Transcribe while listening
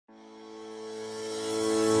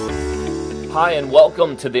Hi, and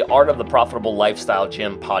welcome to the Art of the Profitable Lifestyle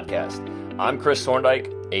Gym podcast. I'm Chris Thorndike,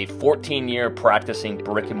 a 14-year practicing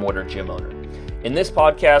brick and mortar gym owner. In this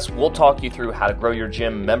podcast, we'll talk you through how to grow your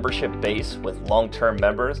gym membership base with long-term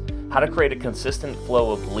members, how to create a consistent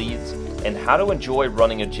flow of leads, and how to enjoy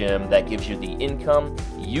running a gym that gives you the income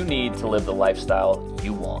you need to live the lifestyle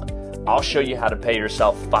you want. I'll show you how to pay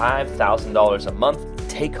yourself $5,000 a month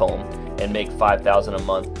take home and make $5,000 a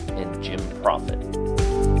month in gym profit.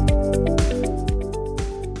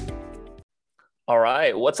 All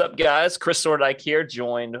right, what's up, guys? Chris Thorndike here,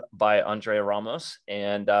 joined by Andrea Ramos.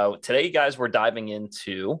 And today, guys, we're diving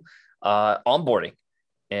into onboarding.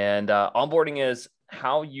 And onboarding is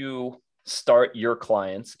how you start your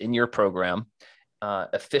clients in your program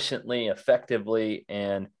efficiently, effectively,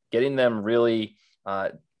 and getting them really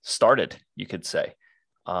started, you could say.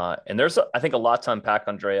 And there's, I think, a lot to unpack,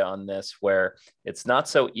 Andrea, on this, where it's not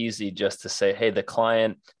so easy just to say, hey, the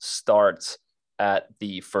client starts at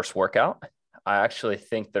the first workout. I actually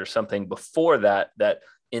think there's something before that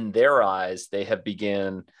in their eyes, they have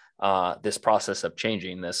begun this process of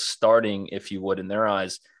changing. This starting, if you would, in their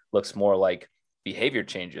eyes, looks more like behavior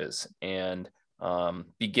changes and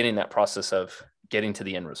beginning that process of getting to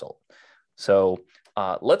the end result. So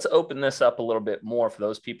let's open this up a little bit more for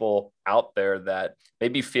those people out there that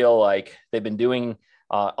maybe feel like they've been doing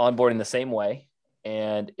onboarding the same way,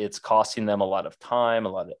 and it's costing them a lot of time, a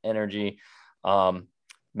lot of energy.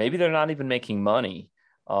 Maybe they're not even making money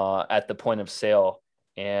at the point of sale.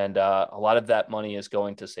 And a lot of that money is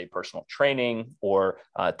going to, say, personal training or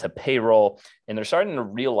to payroll. And they're starting to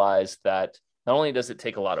realize that not only does it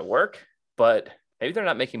take a lot of work, but maybe they're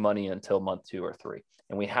not making money until month 2 or 3.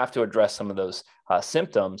 And we have to address some of those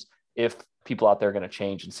symptoms if people out there are going to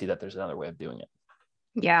change and see that there's another way of doing it.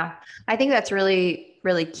 Yeah, I think that's really,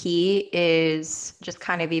 really key, is just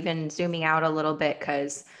kind of even zooming out a little bit,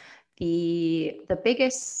 because the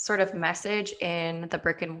biggest sort of message in the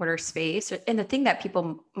brick and mortar space, and the thing that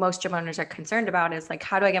most gym owners are concerned about, is like,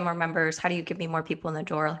 how do I get more members? How do you give me more people in the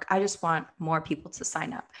door? Like, I just want more people to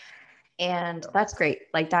sign up. And that's great.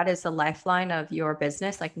 Like, that is the lifeline of your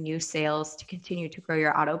business, like new sales, to continue to grow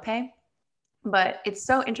your auto pay. But it's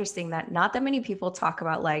so interesting that not that many people talk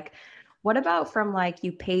about, like, what about from like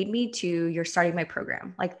you paid me to you're starting my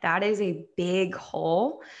program? Like, that is a big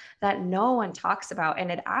hole that no one talks about.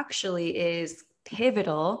 And it actually is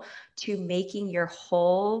pivotal to making your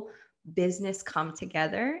whole business come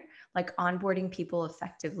together, like onboarding people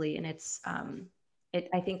effectively. And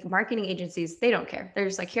I think marketing agencies, they don't care. They're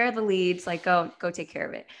just like, here are the leads, like go take care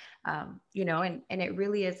of it. And it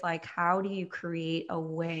really is like, how do you create a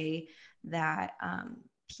way that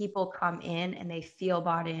people come in and they feel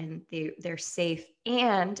bought in, they're safe,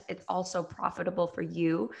 and it's also profitable for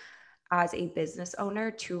you as a business owner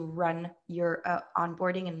to run your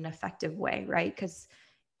onboarding in an effective way, right? Because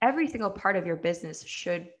every single part of your business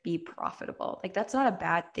should be profitable. Like, that's not a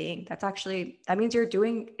bad thing. That means you're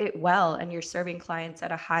doing it well and you're serving clients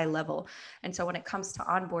at a high level. And so when it comes to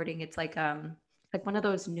onboarding, it's like one of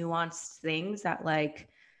those nuanced things that like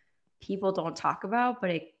people don't talk about,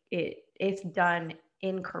 but it if done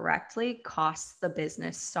incorrectly costs the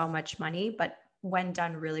business so much money, but when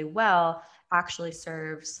done really well, actually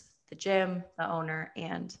serves the gym, the owner,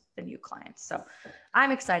 and the new clients. So I'm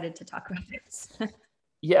excited to talk about this.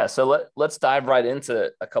 Yeah, so let's dive right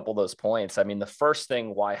into a couple of those points. I mean, the first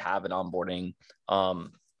thing, why have an onboarding,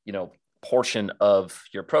 portion of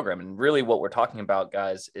your program? And really what we're talking about,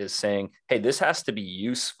 guys, is saying, hey, this has to be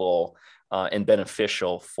useful and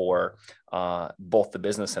beneficial for both the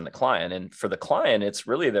business and the client. And for the client, it's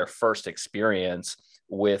really their first experience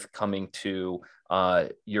with coming to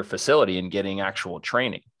your facility and getting actual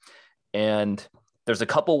training. And there's a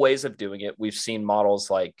couple ways of doing it. We've seen models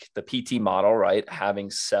like the PT model, right?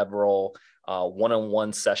 Having several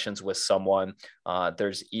one-on-one sessions with someone.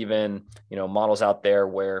 There's even, models out there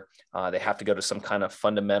where they have to go to some kind of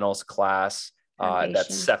fundamentals class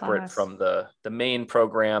that's separate from the main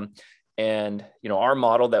program. And, our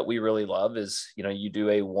model that we really love is, you do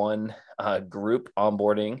a one group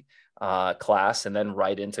onboarding class and then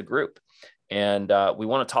right into group. And we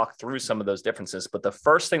want to talk through some of those differences. But the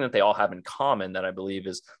first thing that they all have in common, that I believe,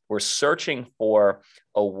 is we're searching for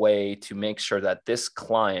a way to make sure that this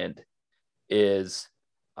client is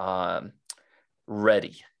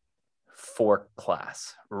ready for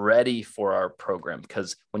class, ready for our program.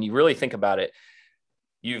 Because when you really think about it,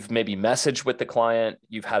 you've maybe messaged with the client,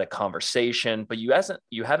 you've had a conversation, but you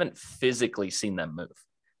haven't physically seen them move.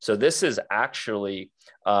 So this is actually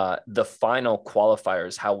the final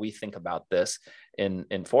qualifiers, how we think about this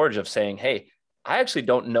in Forge, of saying, hey, I actually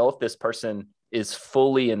don't know if this person is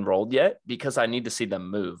fully enrolled yet, because I need to see them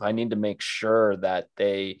move. I need to make sure that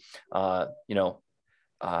they,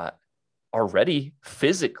 are ready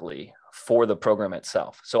physically for the program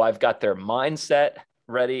itself. So I've got their mindset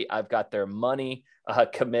ready. I've got their money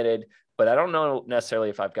committed, but I don't know necessarily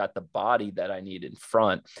if I've got the body that I need in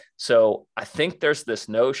front. So I think there's this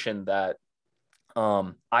notion that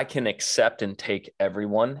I can accept and take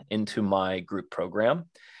everyone into my group program.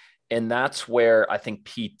 And that's where I think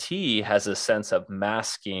PT has a sense of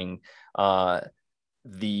masking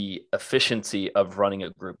the efficiency of running a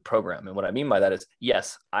group program. And what I mean by that is,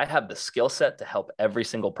 yes, I have the skill set to help every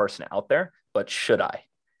single person out there, but should I?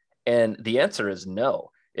 And the answer is no.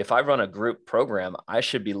 If I run a group program, I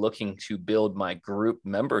should be looking to build my group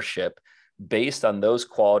membership based on those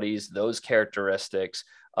qualities, those characteristics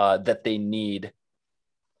that they need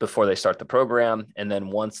before they start the program. And then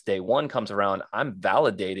once day one comes around, I'm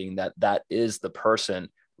validating that that is the person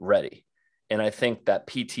ready. And I think that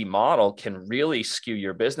PT model can really skew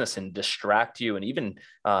your business and distract you, and even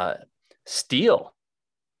steal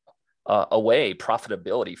away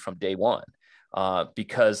profitability from day one.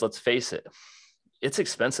 Because let's face it, it's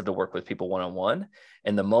expensive to work with people one-on-one.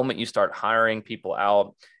 And the moment you start hiring people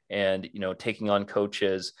out and, taking on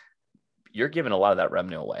coaches, you're giving a lot of that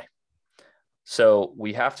revenue away. So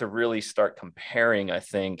we have to really start comparing, I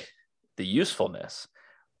think, the usefulness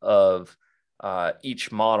of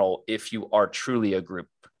each model if you are truly a group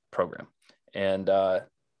program. And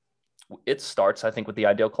it starts, I think, with the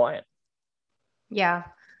ideal client. Yeah.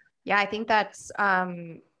 Yeah. I think that's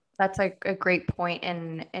a great point.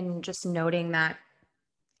 And just noting that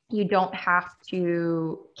you don't have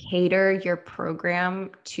to cater your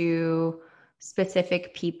program to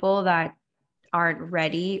specific people that aren't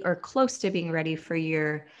ready or close to being ready for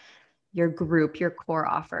your group, your core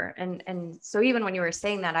offer. And so even when you were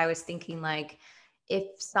saying that, I was thinking like, if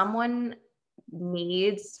someone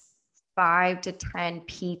needs 5 to 10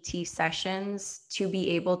 PT sessions to be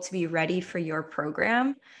able to be ready for your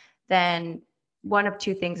program, then one of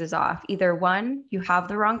two things is off. Either one, you have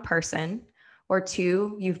the wrong person, or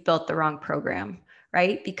two, you've built the wrong program,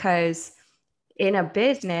 right? Because in a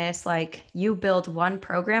business, like, you build one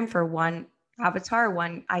program for one avatar,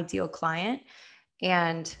 one ideal client,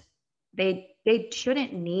 and they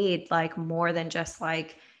shouldn't need like more than just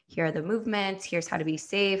like, here are the movements, here's how to be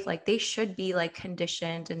safe. Like, they should be like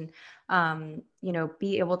conditioned and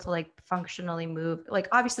be able to like functionally move. Like,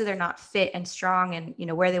 obviously they're not fit and strong and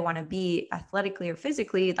where they want to be athletically or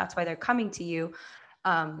physically, that's why they're coming to you.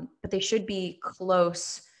 But they should be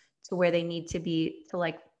close to where they need to be to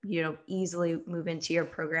like easily move into your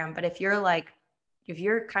program. But if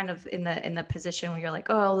you're kind of in the position where you're like,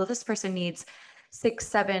 oh, well, this person needs 6,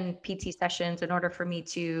 7 PT sessions in order for me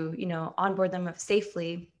to, onboard them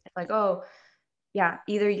safely. It's like, oh, yeah,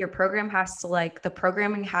 either your program has to the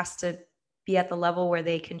programming has to be at the level where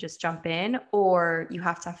they can just jump in, or you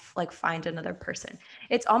have to like find another person.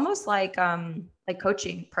 It's almost like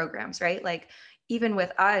coaching programs, right? Like, even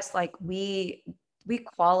with us, like we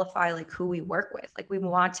qualify like who we work with. Like, we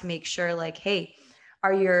want to make sure like, hey,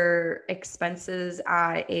 are your expenses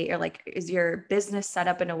or like, is your business set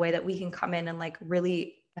up in a way that we can come in and like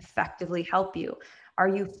really effectively help you? Are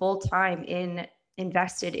you full-time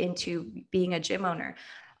invested into being a gym owner?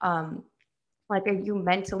 Like, are you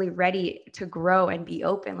mentally ready to grow and be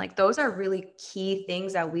open? Like, those are really key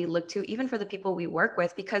things that we look to, even for the people we work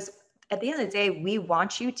with, because at the end of the day, we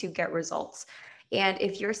want you to get results. And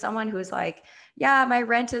if you're someone who's like, yeah, my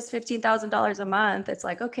rent is $15,000 a month, it's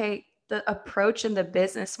like, okay, the approach and the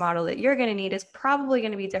business model that you're going to need is probably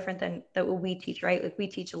going to be different than what we teach, right? Like, we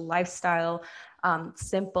teach lifestyle,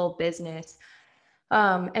 simple business.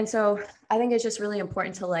 And so I think it's just really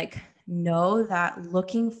important to like know that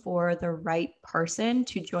looking for the right person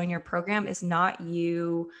to join your program is not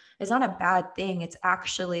a bad thing. It's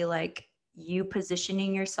actually like you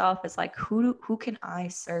positioning yourself as like, who can I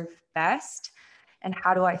serve best? And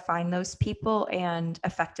how do I find those people and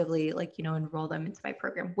effectively enroll them into my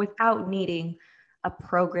program without needing a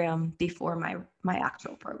program before my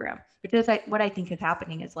actual program? Because what I think is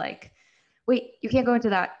happening is like, wait, you can't go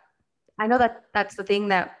into that. I know that that's the thing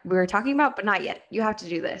that we were talking about, but not yet. You have to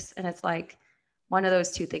do this. And it's like, one of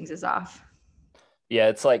those two things is off. Yeah,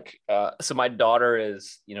 it's like, so my daughter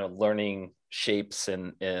is, learning shapes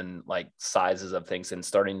and like sizes of things and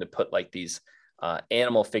starting to put like these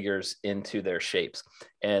animal figures into their shapes.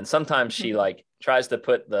 And sometimes she like tries to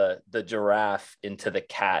put the giraffe into the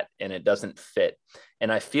cat and it doesn't fit.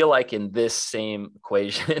 And I feel like in this same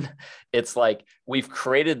equation, it's like we've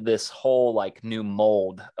created this whole like new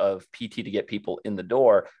mold of PT to get people in the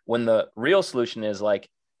door, when the real solution is like,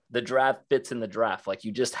 the draft fits in the draft. Like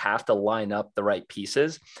you just have to line up the right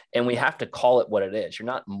pieces and we have to call it what it is. You're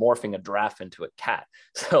not morphing a draft into a cat.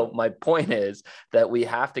 So my point is that we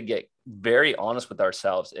have to get very honest with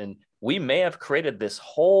ourselves. And we may have created this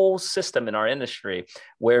whole system in our industry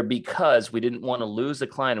where because we didn't want to lose a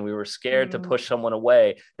client and we were scared to push someone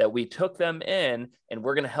away, that we took them in and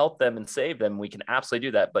we're going to help them and save them. We can absolutely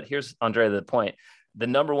do that. But here's Andrea, the point. The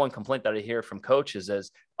number one complaint that I hear from coaches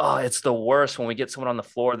is, oh, it's the worst when we get someone on the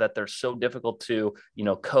floor that they're so difficult to,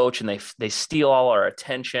 coach, and they steal all our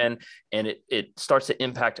attention, and it starts to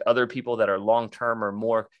impact other people that are long-term or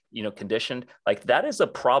more, conditioned. Like that is a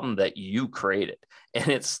problem that you created, and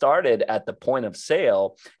it started at the point of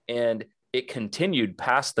sale, and it continued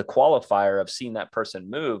past the qualifier of seeing that person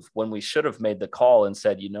move when we should have made the call and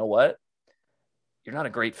said, you know what, you're not a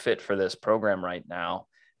great fit for this program right now,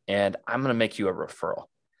 and I'm going to make you a referral.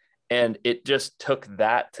 And it just took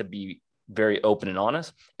that to be very open and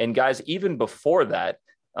honest. And guys, even before that,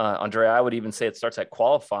 Andrea, I would even say it starts at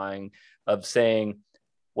qualifying of saying,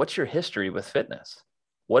 what's your history with fitness?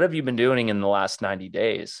 What have you been doing in the last 90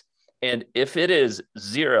 days? And if it is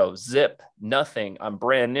zero, zip, nothing, I'm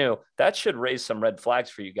brand new, that should raise some red flags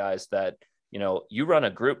for you guys that, you run a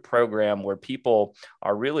group program where people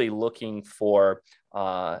are really looking for,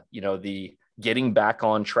 the getting back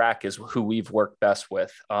on track is who we've worked best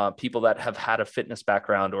with. People that have had a fitness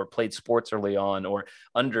background or played sports early on or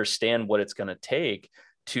understand what it's going to take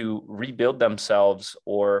to rebuild themselves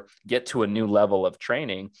or get to a new level of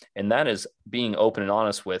training. And that is being open and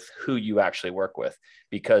honest with who you actually work with,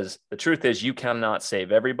 because the truth is you cannot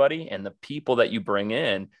save everybody. And the people that you bring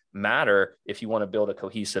in matter if you want to build a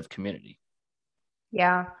cohesive community.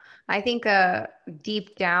 Yeah, I think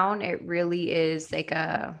deep down, it really is like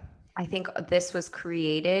I think this was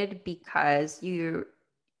created because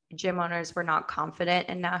gym owners were not confident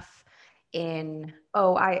enough in,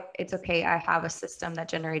 it's okay. I have a system that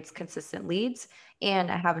generates consistent leads and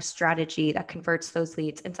I have a strategy that converts those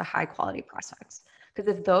leads into high quality prospects.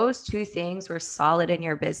 Because if those two things were solid in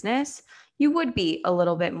your business, you would be a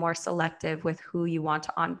little bit more selective with who you want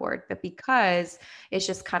to onboard. But because it's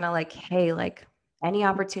just kind of like, hey, like any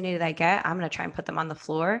opportunity that I get, I'm going to try and put them on the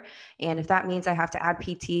floor. And if that means I have to add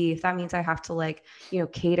PT, if that means I have to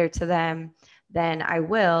cater to them, then I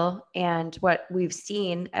will. And what we've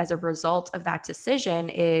seen as a result of that decision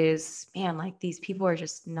is, man, like these people are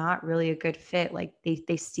just not really a good fit. Like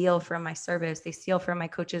they steal from my service, they steal from my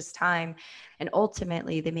coach's time. And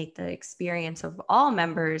ultimately they make the experience of all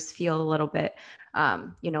members feel a little bit,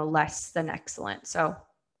 less than excellent. So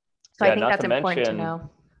I think that's important to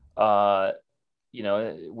know.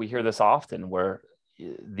 We hear this often where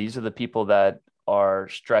these are the people that are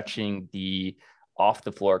stretching the off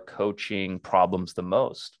the floor coaching problems the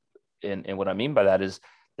most. And what I mean by that is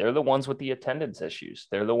they're the ones with the attendance issues.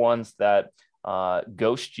 They're the ones that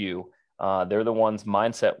ghost you. They're the ones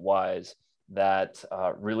mindset wise that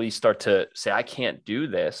really start to say, I can't do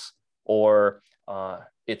this, or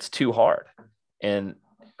it's too hard. And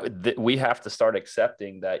we have to start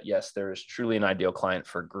accepting that, yes, there is truly an ideal client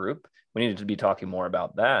for group. We needed to be talking more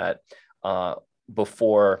about that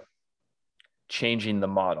before changing the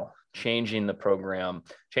model, changing the program,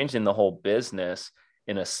 changing the whole business.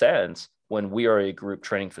 In a sense, when we are a group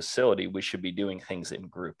training facility, we should be doing things in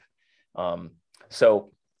group.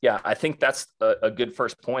 So yeah, I think that's a good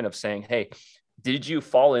first point of saying, hey, did you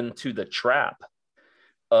fall into the trap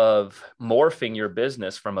of morphing your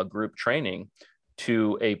business from a group training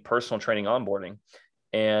to a personal training onboarding?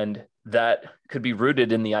 And that could be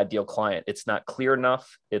rooted in the ideal client. It's not clear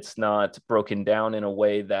enough. It's not broken down in a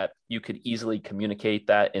way that you could easily communicate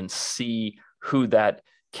that and see who that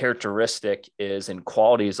characteristic is and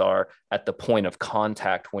qualities are at the point of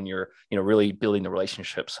contact when you're, really building the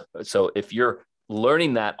relationships. So if you're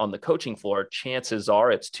learning that on the coaching floor, chances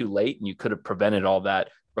are it's too late and you could have prevented all that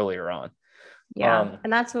earlier on. Yeah.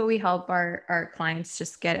 And that's what we help our clients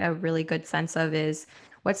just get a really good sense of is,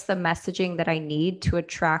 what's the messaging that I need to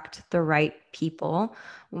attract the right people?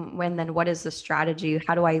 Then what is the strategy?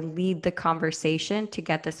 How do I lead the conversation to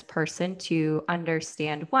get this person to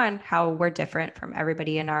understand, one, how we're different from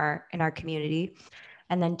everybody in our community.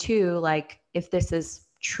 And then two, like if this is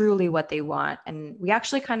truly what they want. And we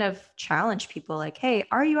actually kind of challenge people like, hey,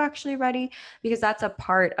 are you actually ready? Because that's a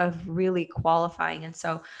part of really qualifying. And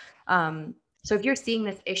so if you're seeing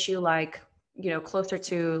this issue, like, closer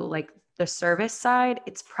to like the service side,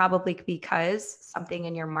 it's probably because something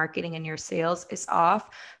in your marketing and your sales is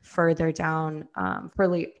off further down,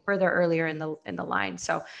 further earlier in the line.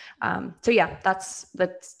 So yeah,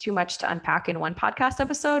 that's too much to unpack in one podcast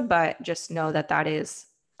episode, but just know that is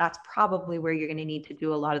that's probably where you're going to need to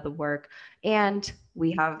do a lot of the work. And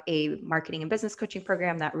we have a marketing and business coaching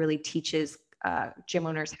program that really teaches gym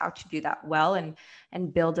owners how to do that well,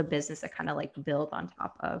 and build a business that kind of like build on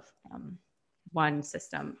top of one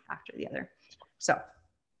system after the other. So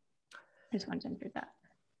I just wanted to enter that.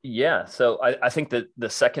 Yeah. So I think that the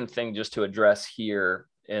second thing just to address here,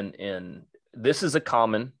 and this is a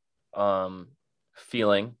common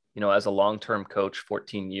feeling, as a long-term coach,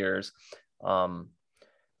 14 years,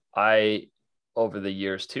 I, over the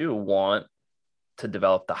years too, want to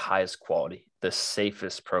develop the highest quality, the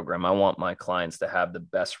safest program. I want my clients to have the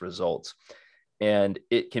best results. And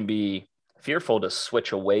it can be fearful to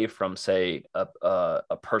switch away from, say,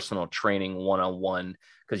 a personal training one-on-one,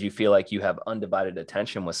 because you feel like you have undivided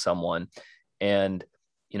attention with someone. And,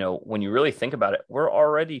 when you really think about it, we're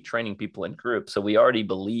already training people in groups. So we already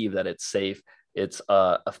believe that it's safe, it's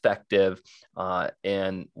effective.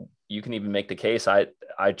 And you can even make the case, I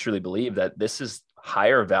truly believe that this is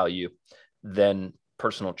higher value than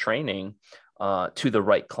personal training to the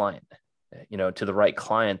right client. To the right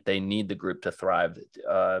client, they need the group to thrive.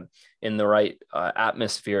 In the right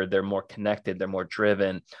atmosphere, they're more connected, they're more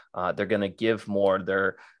driven, they're going to give more,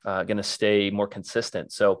 they're going to stay more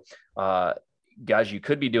consistent. So, guys, you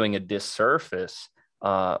could be doing a disservice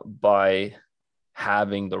by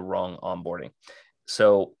having the wrong onboarding.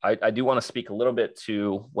 So I do want to speak a little bit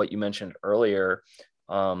to what you mentioned earlier,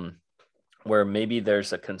 where maybe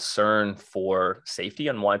there's a concern for safety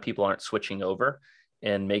and why people aren't switching over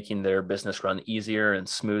and making their business run easier and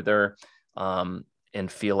smoother, and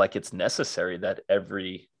feel like it's necessary that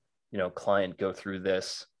every, client go through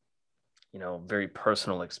this, very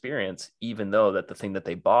personal experience, even though that the thing that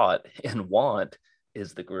they bought and want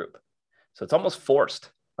is the group. So it's almost forced,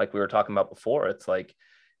 like we were talking about before. It's like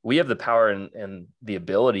we have the power and the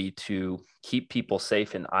ability to keep people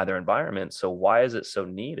safe in either environment. So why is it so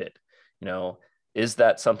needed? Is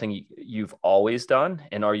that something you've always done?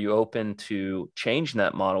 And are you open to changing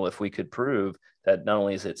that model if we could prove that not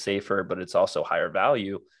only is it safer, but it's also higher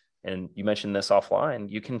value? And you mentioned this offline,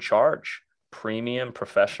 you can charge premium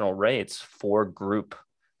professional rates for group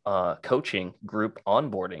coaching, group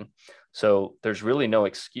onboarding. So there's really no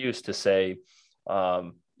excuse to say,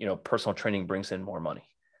 personal training brings in more money.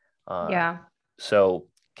 Yeah. So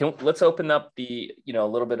let's open up the, a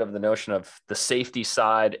little bit of the notion of the safety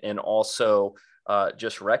side, and also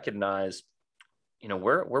just recognize,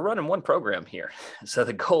 we're running one program here. So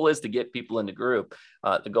the goal is to get people into group.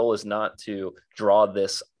 The goal is not to draw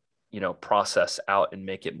this, process out and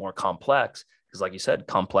make it more complex, because like you said,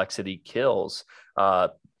 complexity kills,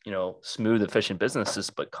 smooth, efficient businesses,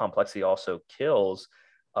 but complexity also kills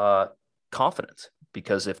confidence,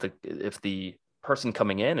 because if the person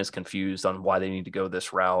coming in is confused on why they need to go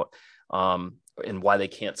this route, and why they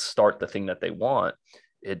can't start the thing that they want,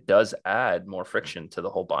 it does add more friction to the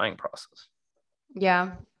whole buying process.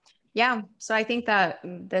 Yeah. Yeah. So I think that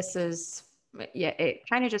it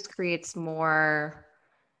kind of just creates more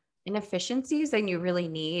inefficiencies than you really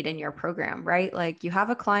need in your program, right? Like you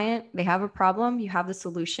have a client, they have a problem, you have the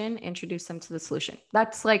solution, introduce them to the solution.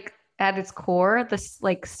 That's like at its core, this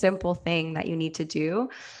like simple thing that you need to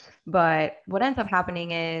do. But what ends up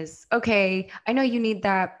happening is, okay, I know you need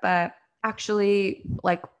that, but actually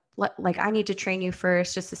like I need to train you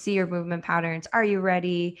first just to see your movement patterns. Are you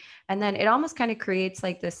ready? And then it almost kind of creates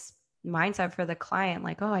like this mindset for the client,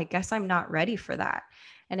 like, oh, I guess I'm not ready for that.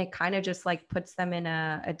 And it kind of just like puts them in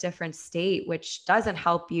a different state, which doesn't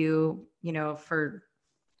help you, for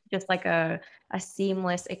just like a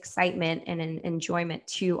seamless excitement and an enjoyment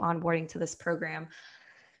to onboarding to this program.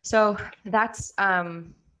 So that's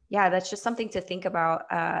that's just something to think about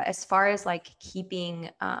as far as like keeping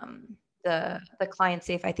the client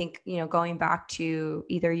safe. I think, going back to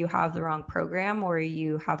either you have the wrong program or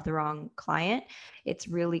you have the wrong client, it's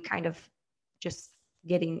really kind of just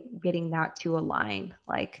getting that to align.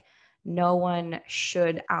 Like no one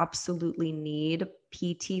should absolutely need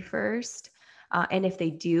PT first. And if they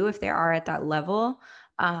do, if they are at that level,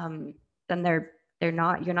 then you're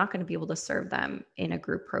not going to be able to serve them in a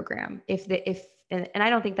group program. And I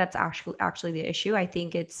don't think that's actually the issue. I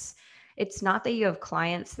think it's not that you have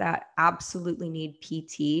clients that absolutely need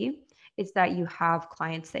PT. It's that you have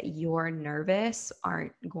clients that you're nervous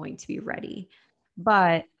aren't going to be ready.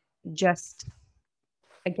 But just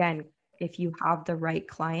again, if you have the right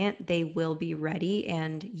client, they will be ready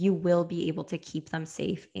and you will be able to keep them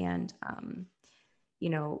safe and,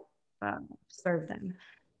 serve them.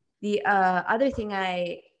 The other thing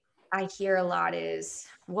I hear a lot is,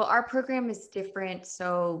 well, our program is different,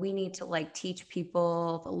 so we need to like teach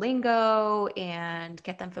people the lingo and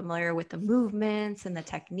get them familiar with the movements and the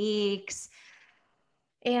techniques.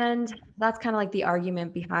 And that's kind of like the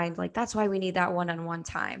argument behind like, that's why we need that one-on-one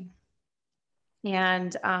time.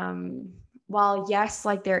 And while yes,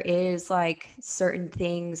 like there is like certain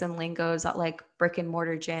things and lingos that like brick and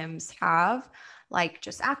mortar gyms have, like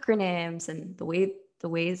just acronyms and the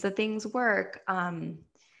ways that things work,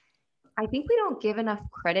 I think we don't give enough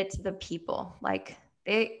credit to the people. Like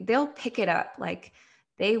they'll pick it up. Like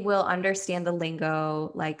they will understand the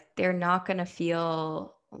lingo. Like they're not gonna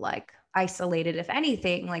feel like isolated. If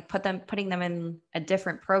anything, like putting them in a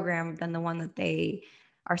different program than the one that they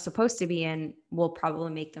are supposed to be in will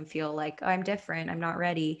probably make them feel like, oh, I'm different. I'm not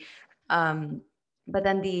ready. But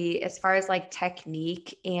then as far as like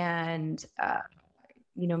technique and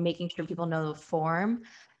making sure people know the form,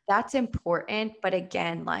 that's important. But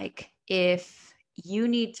again, like if you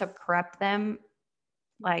need to prep them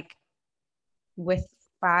like with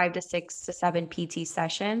 5 to 6 to 7 PT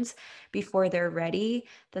sessions before they're ready,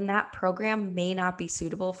 then that program may not be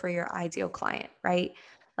suitable for your ideal client, right?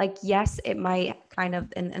 Like, yes, it might kind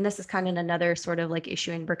of, and this is kind of another sort of like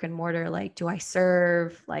issue in brick and mortar. Like, do I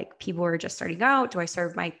serve like people who are just starting out? Do I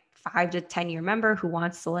serve my 5 to 10 year member who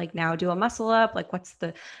wants to like now do a muscle up? Like, what's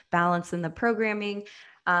the balance in the programming?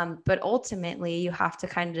 But ultimately, you have to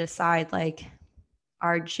kind of decide like,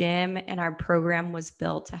 our gym and our program was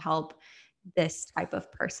built to help this type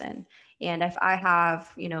of person. And if I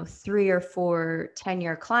have, 3 or 4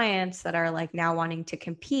 10-year clients that are like now wanting to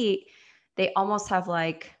compete, they almost have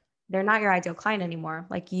like, they're not your ideal client anymore.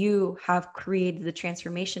 Like you have created the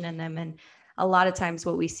transformation in them. And a lot of times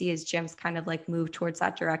what we see is gyms kind of like move towards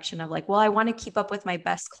that direction of like, well, I want to keep up with my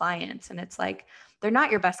best clients. And it's like, they're not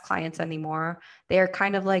your best clients anymore. They're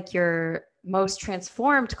kind of like your most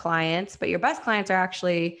transformed clients, but your best clients are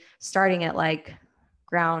actually starting at like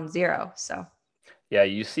ground zero. So, Yeah,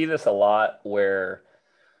 you see this a lot where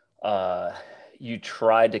uh, you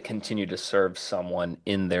try to continue to serve someone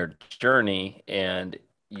in their journey and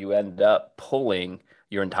you end up pulling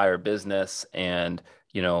your entire business and,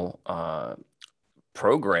 you know, uh,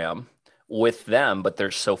 program with them, but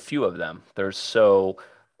there's so few of them. There's so,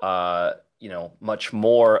 much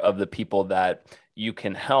more of the people that you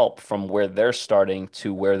can help from where they're starting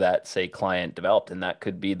to where that, say, client developed. And that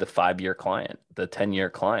could be the 5 year client, the 10-year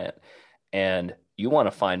client. And you want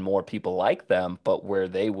to find more people like them, but where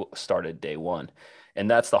they started day one. And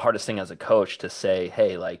that's the hardest thing as a coach to say,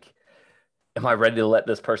 hey, like, am I ready to let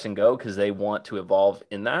this person go because they want to evolve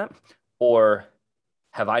in that? Or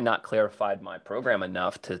have I not clarified my program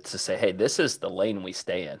enough to say, hey, this is the lane we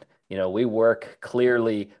stay in? We work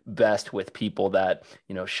clearly best with people that,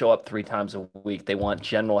 show up 3 times a week. They want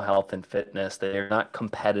general health and fitness. They're not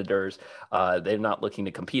competitors. They're not looking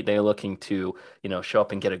to compete. They're looking to, show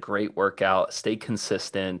up and get a great workout, stay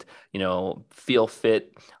consistent, feel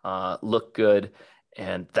fit, look good.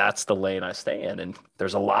 And that's the lane I stay in. And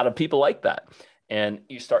there's a lot of people like that. And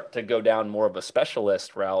you start to go down more of a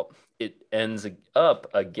specialist route, it ends up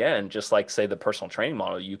again, just like say the personal training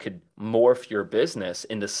model, you could morph your business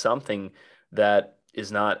into something that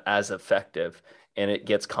is not as effective and it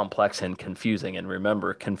gets complex and confusing. And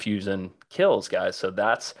remember, confusion kills, guys. So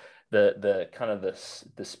that's the kind of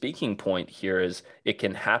the speaking point here is it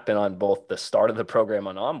can happen on both the start of the program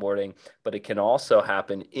on onboarding, but it can also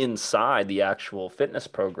happen inside the actual fitness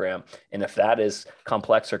program. And if that is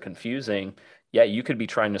complex or confusing, yeah, you could be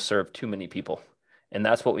trying to serve too many people. And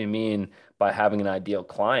that's what we mean by having an ideal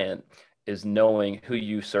client is knowing who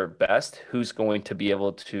you serve best, who's going to be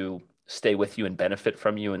able to stay with you and benefit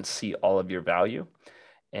from you and see all of your value.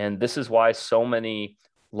 And this is why so many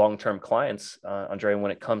long-term clients, Andre,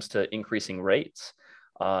 when it comes to increasing rates,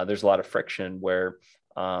 there's a lot of friction where,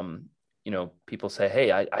 people say,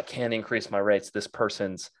 hey, I can't increase my rates. This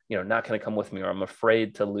person's, not going to come with me, or I'm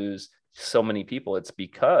afraid to lose so many people. It's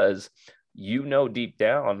because deep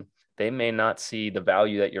down, they may not see the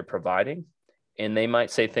value that you're providing. And they might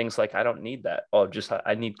say things like, I don't need that. Oh,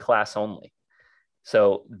 I need class only.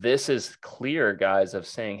 So this is clear, guys, of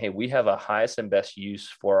saying, hey, we have a highest and best use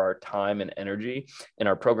for our time and energy, and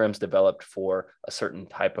our program's developed for a certain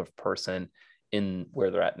type of person in where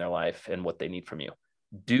they're at in their life and what they need from you.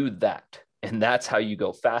 Do that. And that's how you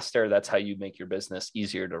go faster. That's how you make your business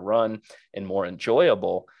easier to run and more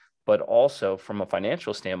enjoyable. But also from a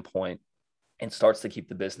financial standpoint, and starts to keep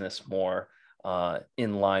the business more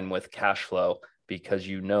in line with cash flow because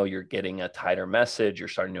you're getting a tighter message. You're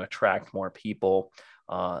starting to attract more people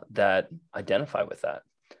that identify with that.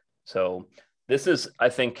 So this is, I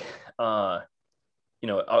think, a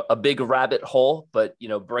big rabbit hole, but,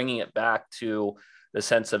 bringing it back to the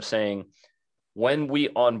sense of saying when we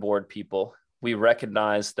onboard people, we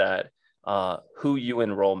recognize that who you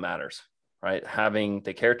enroll matters. right? Having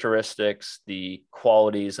the characteristics, the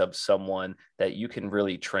qualities of someone that you can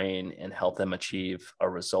really train and help them achieve a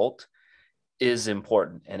result is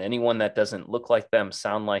important. And anyone that doesn't look like them,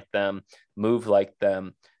 sound like them, move like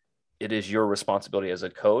them, it is your responsibility as a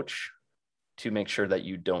coach to make sure that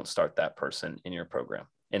you don't start that person in your program.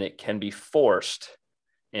 And it can be forced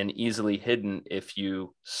and easily hidden if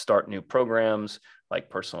you start new programs like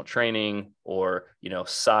personal training or,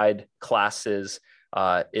 side classes.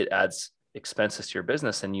 It adds expenses to your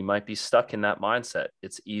business, and you might be stuck in that mindset.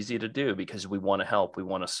 It's easy to do because we want to help, we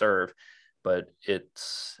want to serve, but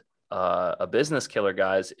it's a business killer,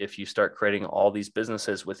 guys, if you start creating all these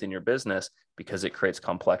businesses within your business, because it creates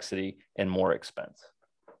complexity and more expense.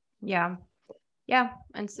 Yeah.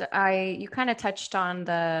 And so you kind of touched on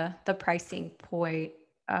the pricing point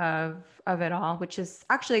of it all, which is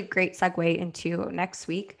actually a great segue into next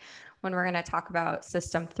week when we're going to talk about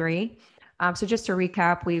system 3. So just to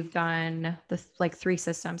recap, we've done this 3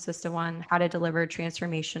 systems. System 1, how to deliver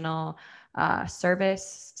transformational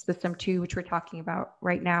service. System 2, which we're talking about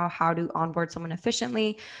right now, how to onboard someone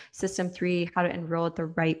efficiently. System 3, how to enroll at the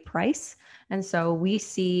right price. And so we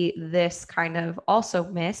see this kind of also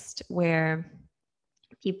missed where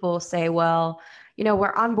people say, well,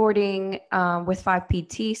 we're onboarding with 5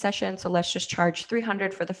 PT sessions, so let's just charge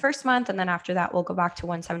 $300 for the first month, and then after that we'll go back to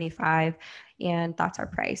 $175, and that's our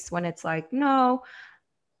price. When it's like, no,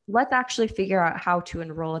 let's actually figure out how to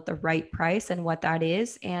enroll at the right price and what that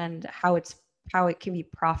is, and how it can be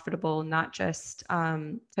profitable, not just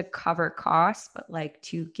to cover costs, but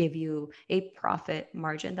to give you a profit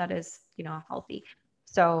margin that is healthy.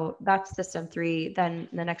 So that's system 3. Then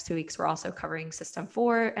the next 2 weeks, we're also covering system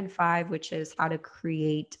 4 and 5, which is how to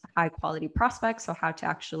create high quality prospects. So how to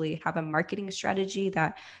actually have a marketing strategy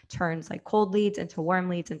that turns cold leads into warm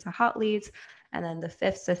leads into hot leads. And then the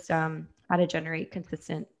 5th system, how to generate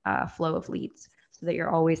consistent flow of leads so that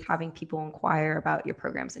you're always having people inquire about your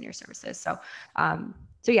programs and your services.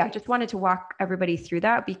 So yeah, just wanted to walk everybody through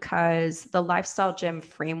that because the lifestyle gym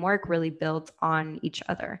framework really builds on each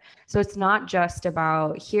other. So it's not just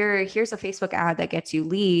about here's a Facebook ad that gets you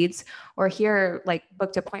leads, or here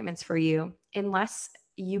booked appointments for you, unless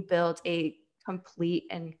you build a complete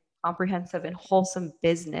and comprehensive and wholesome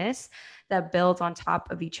business that builds on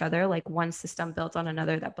top of each other, one system builds on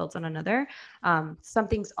another that builds on another.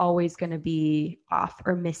 Something's always going to be off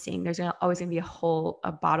or missing. There's always going to be a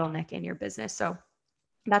bottleneck in your business. So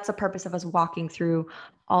that's the purpose of us walking through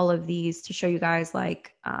all of these, to show you guys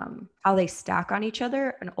how they stack on each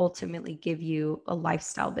other and ultimately give you a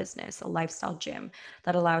lifestyle business, a lifestyle gym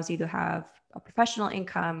that allows you to have a professional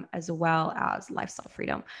income as well as lifestyle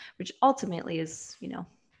freedom, which ultimately is, the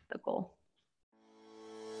goal.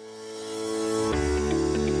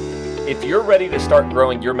 If you're ready to start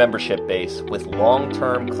growing your membership base with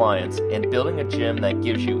long-term clients and building a gym that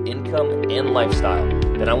gives you income and lifestyle,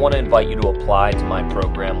 then I want to invite you to apply to my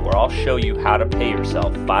program where I'll show you how to pay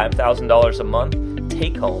yourself $5,000 a month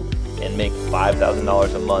take home and make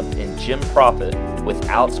 $5,000 a month in gym profit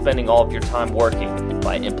without spending all of your time working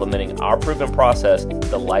by implementing our proven process,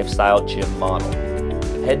 the lifestyle gym model.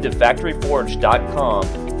 Head to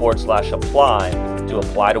factoryforge.com/apply to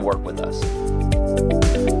apply to work with us.